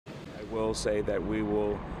will say that we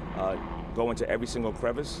will go into every single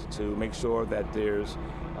crevice to make sure that there's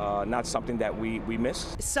not something that we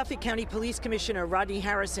miss. Suffolk County Police Commissioner Rodney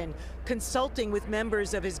Harrison consulting with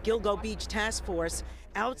members of his Gilgo Beach task force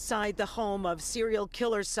outside the home of serial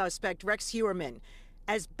killer suspect Rex Heuermann,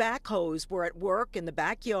 as backhoes were at work in the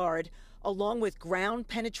backyard along with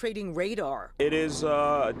ground-penetrating radar. It is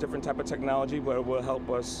a different type of technology, but it will help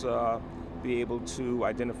us be able to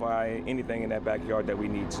identify anything in that backyard that we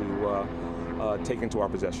need to take into our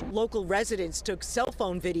possession. Local residents took cell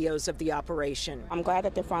phone videos of the operation. I'm glad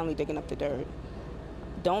that they're finally digging up the dirt.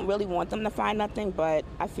 Don't really want them to find nothing, but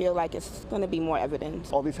I feel like it's going to be more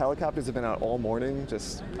evidence. All these helicopters have been out all morning.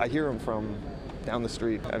 I hear them from down the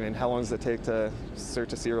street. I mean, how long does it take to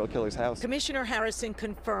search a serial killer's house? Commissioner Harrison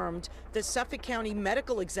confirmed the Suffolk County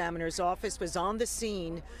Medical Examiner's Office was on the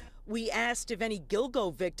scene. We asked if any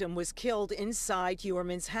Gilgo victim was killed inside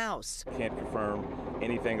Heuermann's house. I can't confirm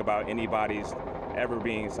anything about anybody's ever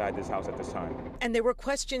being inside this house at this time. And there were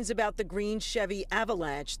questions about the green Chevy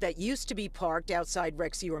Avalanche that used to be parked outside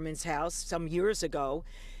Rex Heuermann's house some years ago.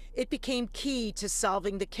 It became key to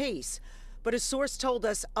solving the case. But a source told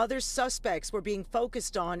us other suspects were being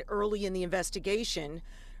focused on early in the investigation.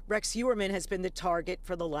 Rex Heuermann has been the target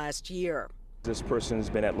for the last year. This person's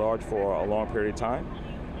been at large for a long period of time.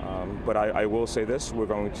 But I will say this, we're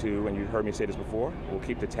going to, and you heard me say this before, we'll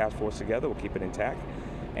keep the task force together, we'll keep it intact,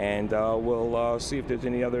 and we'll see if there's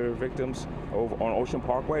any other victims over on Ocean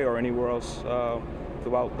Parkway or anywhere else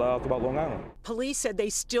throughout Long Island. Police said they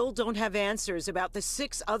still don't have answers about the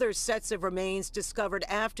 6 other sets of remains discovered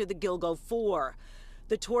after the Gilgo 4.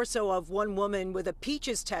 The torso of one woman with a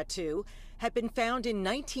peaches tattoo had been found in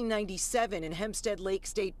 1997 in Hempstead Lake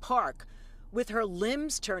State Park, with her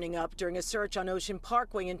limbs turning up during a search on Ocean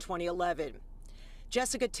Parkway in 2011.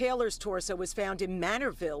 Jessica Taylor's torso was found in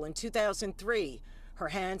Manorville in 2003. Her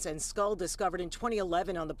hands and skull discovered in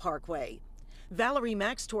 2011 on the Parkway. Valerie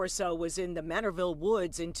Mack's torso was in the Manorville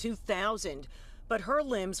woods in 2000, but her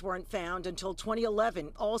limbs weren't found until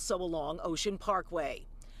 2011, also along Ocean Parkway.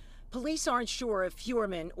 Police aren't sure if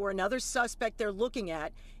Heuermann or another suspect they're looking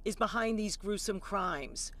at is behind these gruesome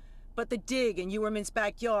crimes. But the dig in Heuermann's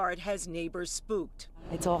backyard has neighbors spooked.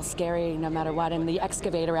 It's all scary no matter what, and the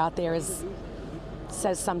excavator out there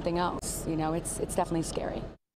says something else. You know, it's definitely scary.